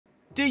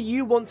Do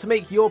you want to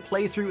make your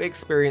playthrough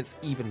experience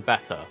even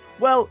better?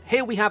 Well,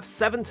 here we have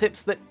 7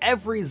 tips that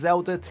every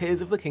Zelda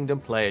Tears of the Kingdom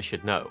player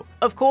should know.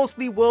 Of course,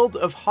 the world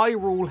of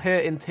Hyrule here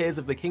in Tears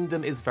of the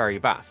Kingdom is very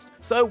vast,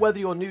 so whether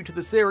you're new to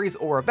the series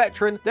or a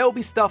veteran, there will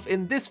be stuff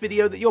in this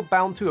video that you're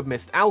bound to have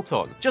missed out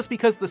on, just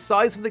because the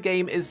size of the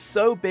game is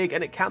so big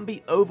and it can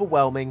be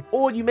overwhelming,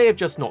 or you may have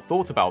just not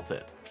thought about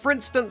it. For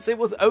instance, it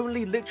was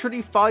only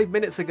literally 5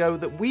 minutes ago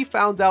that we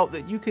found out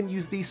that you can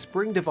use the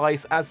spring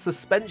device as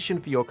suspension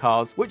for your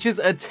cars, which is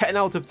a 10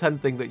 out of 10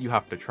 thing that you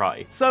have to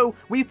try. So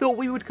we thought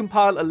we would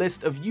compile a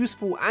list of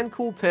useful and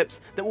cool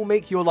tips that will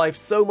make your life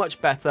so much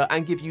better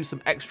and give you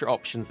some extra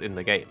options in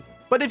the game.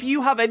 But if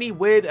you have any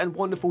weird and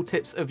wonderful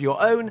tips of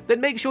your own, then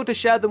make sure to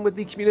share them with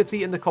the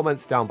community in the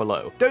comments down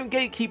below. Don't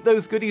gatekeep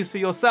those goodies for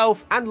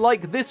yourself, and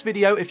like this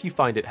video if you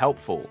find it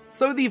helpful.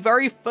 So the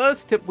very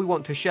first tip we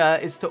want to share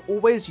is to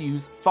always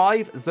use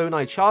 5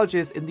 Zonai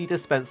charges in the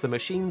dispenser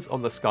machines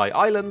on the Sky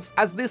Islands,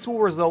 as this will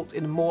result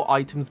in more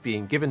items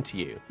being given to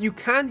you. You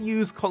can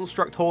use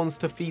construct horns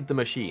to feed the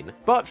machine,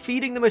 but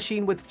feeding the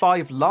machine with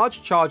 5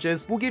 large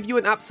charges will give you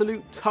an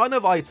absolute ton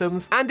of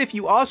items, and if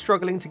you are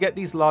struggling to get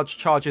these large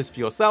charges for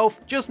yourself,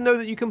 just know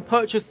that you can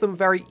purchase them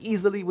very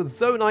easily with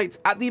Zonite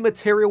at the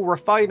material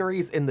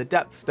refineries in the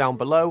depths down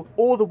below,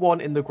 or the one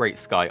in the Great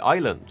Sky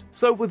Island.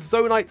 So with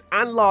Zonite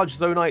and large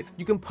Zonite,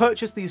 you can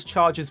purchase these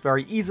charges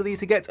very easily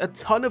to get a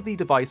ton of the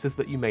devices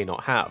that you may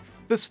not have.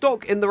 The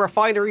stock in the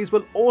refineries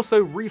will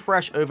also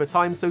refresh over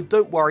time, so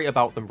don't worry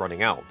about them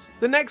running out.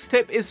 The next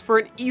tip is for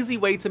an easy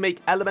way to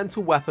make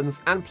elemental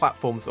weapons and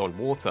platforms on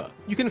water.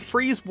 You can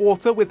freeze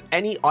water with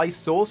any ice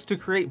source to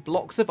create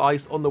blocks of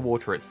ice on the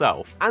water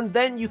itself, and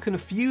then you can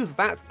fuse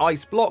that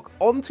ice block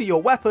onto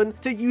your weapon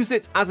to use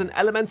it as an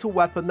elemental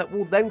weapon that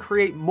will then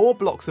create more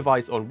blocks of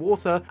ice on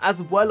water,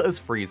 as well as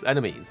freeze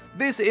enemies.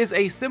 This is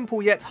a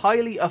simple yet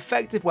highly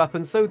effective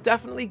weapon, so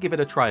definitely give it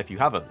a try if you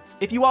haven't.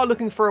 If you are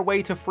looking for a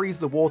way to freeze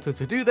the water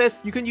to do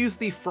this, you can use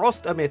the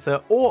frost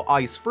emitter or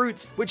ice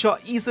fruits, which are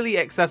easily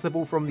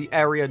accessible from the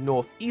area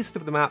northeast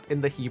of the map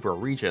in the Hebra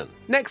region.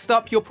 Next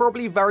up, you're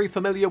probably very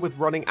familiar with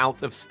running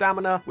out of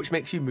stamina, which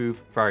makes you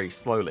move very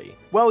slowly.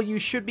 Well, you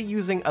should be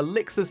using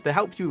elixirs to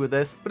help you with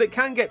this, but it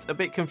can get a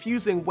bit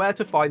confusing where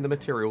to find the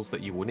materials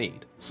that you will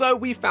need. So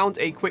we found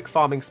a quick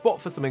farming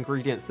spot for some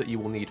ingredients that you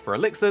will need for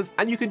elixirs,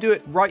 and you can do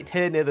it right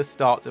here near the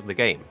start of the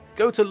game.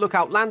 Go to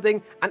Lookout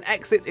Landing and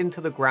exit into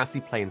the grassy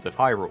plains of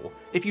Hyrule.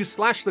 If you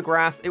slash the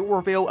grass, it will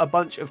reveal a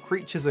bunch of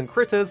creatures and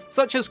critters,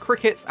 such as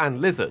crickets and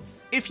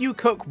lizards. If you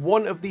cook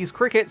one of these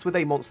crickets with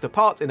a monster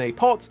part in a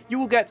pot, you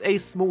will get a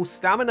small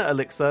stamina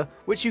elixir,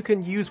 which you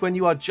can use when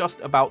you are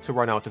just about to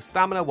run out of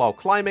stamina while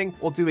climbing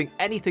or doing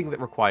anything that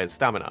requires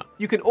stamina.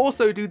 You can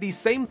also do the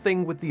same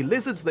thing with the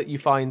lizards that you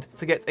find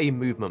to get a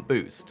movement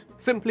boost.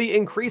 Simply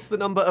increase the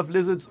number of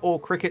lizards or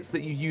crickets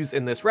that you use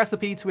in this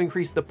recipe to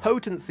increase the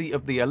potency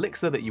of the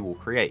elixir that you will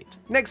create.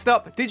 Next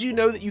up, did you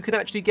know that you can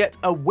actually get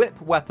a whip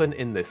weapon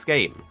in this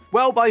game?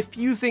 Well, by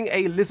fusing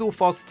a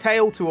Lizalfos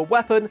tail to a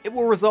weapon, it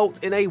will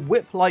result in a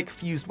whip-like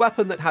fused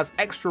weapon that has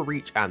extra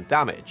reach and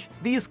damage.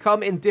 These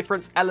come in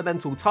different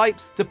elemental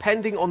types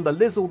depending on the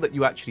Lizzle that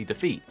you actually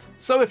defeat.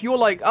 So if you're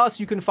like us,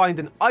 you can find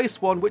an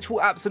ice one which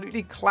will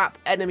absolutely clap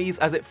enemies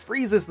as it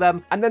freezes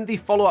them, and then the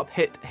follow-up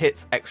hit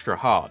hits extra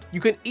hard.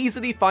 You can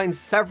easily find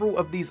several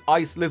of these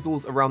ice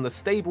Lizzles around the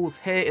stables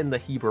here in the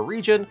Hebra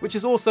region, which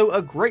is also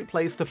a great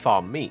place to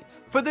farm meat.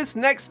 For this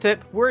next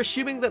tip, we're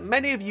assuming that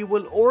many of you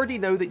will already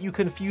know that you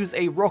can fuse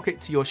a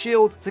rocket to your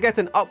shield to get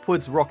an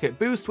upwards rocket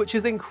boost, which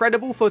is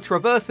incredible for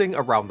traversing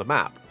around the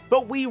map.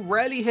 But we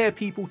rarely hear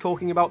people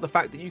talking about the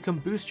fact that you can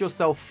boost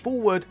yourself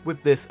forward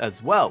with this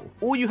as well.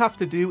 All you have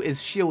to do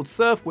is shield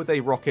surf with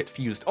a rocket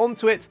fused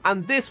onto it,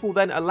 and this will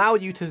then allow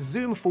you to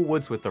zoom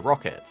forwards with the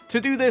rocket.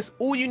 To do this,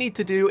 all you need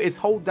to do is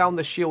hold down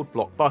the shield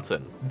block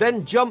button,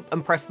 then jump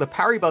and press the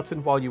parry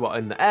button while you are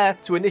in the air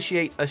to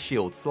initiate a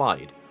shield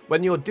slide.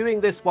 When you're doing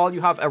this while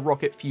you have a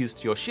rocket fused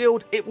to your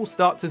shield, it will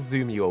start to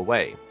zoom you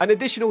away. An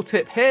additional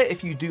tip here,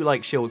 if you do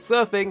like shield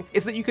surfing,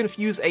 is that you can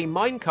fuse a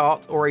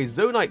minecart or a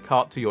zonite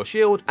cart to your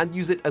shield and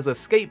use it as a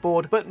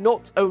skateboard. But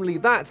not only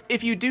that,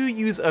 if you do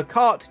use a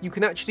cart, you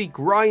can actually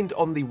grind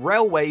on the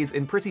railways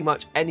in pretty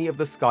much any of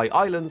the Sky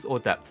Islands or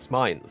Depths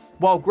mines.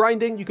 While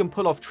grinding, you can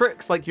pull off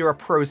tricks like you're a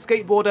pro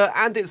skateboarder,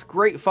 and it's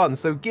great fun,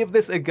 so give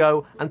this a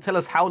go and tell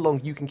us how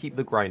long you can keep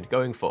the grind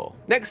going for.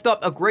 Next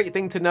up, a great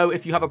thing to know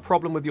if you have a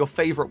problem with your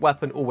favorite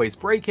weapon always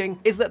breaking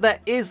is that there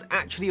is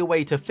actually a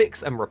way to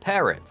fix and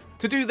repair it.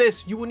 To do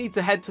this, you will need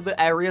to head to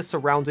the area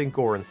surrounding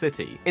Goron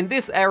City. In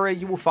this area,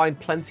 you will find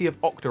plenty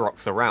of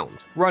Octoroks around.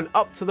 Run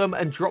up to them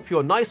and drop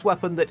your nice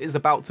weapon that is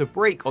about to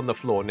break on the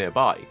floor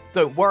nearby.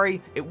 Don't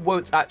worry, it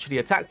won't actually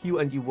attack you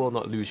and you will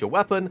not lose your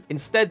weapon.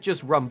 Instead,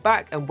 just run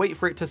back and wait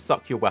for it to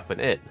suck your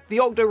weapon in. The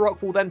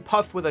Octorok will then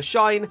puff with a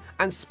shine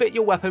and spit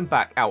your weapon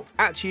back out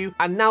at you,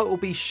 and now it will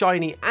be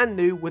shiny and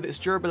new with its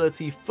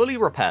durability fully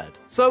repaired.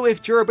 So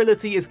if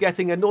durability is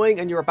getting annoying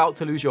and you're about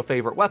to lose your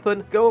favorite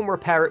weapon, go and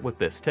repair it with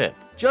this tip.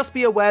 Just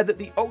be aware that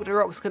the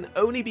Octoroks can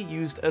only be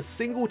used a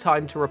single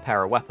time to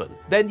repair a weapon.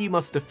 Then you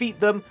must defeat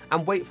them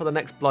and wait for the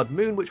next blood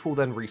moon, which will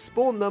then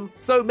respawn them,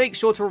 so make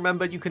sure to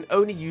remember you can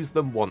only use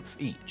them once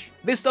each.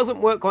 This doesn't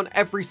work on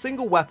every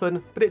single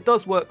weapon, but it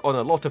does work on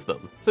a lot of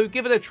them, so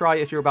give it a try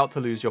if you're about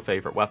to lose your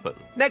favorite weapon.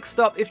 Next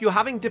up, if you're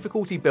having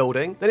difficulty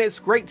building, then it's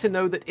great to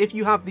know that if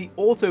you have the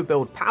auto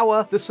build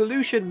power, the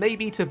solution may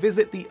be to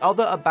visit the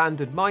other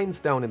abandoned mines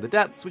down in the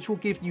depths, which will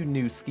give you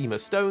new schema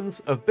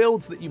stones of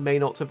builds that you may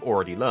not have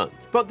already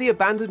learned. But the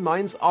abandoned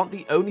mines aren't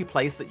the only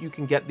place that you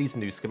can get these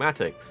new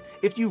schematics.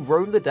 If you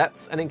roam the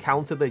depths and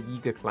encounter the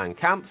Yiga clan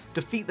camps,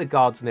 defeat the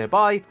guards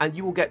nearby, and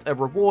you will get a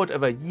reward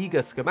of a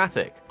Yiga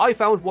schematic. I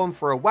found one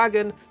for a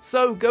wagon,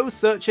 so go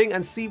searching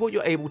and see what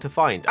you're able to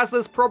find, as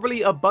there's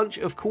probably a bunch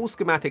of cool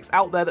schematics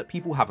out there that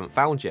people haven't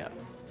found yet.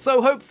 So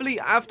hopefully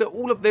after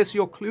all of this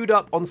you're clued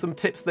up on some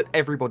tips that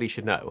everybody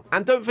should know,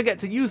 and don't forget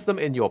to use them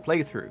in your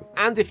playthrough.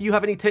 And if you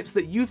have any tips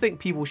that you think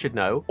people should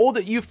know, or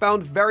that you've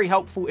found very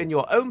helpful in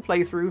your own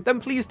playthrough,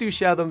 then please do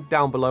share them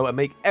down below and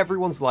make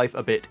everyone's life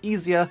a bit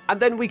easier,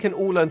 and then we can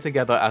all learn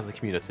together as a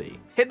community.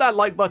 Hit that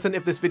like button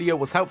if this video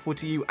was helpful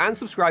to you, and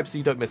subscribe so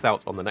you don't miss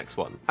out on the next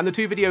one. And the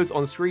two videos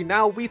on screen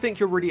now, we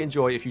think you'll really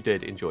enjoy if you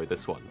did enjoy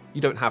this one.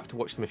 You don't have to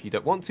watch them if you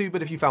don't want to,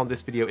 but if you found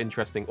this video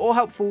interesting or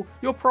helpful,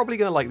 you're probably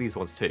going to like these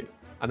ones too.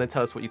 And then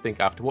tell us what you think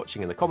after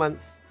watching in the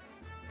comments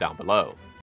down below.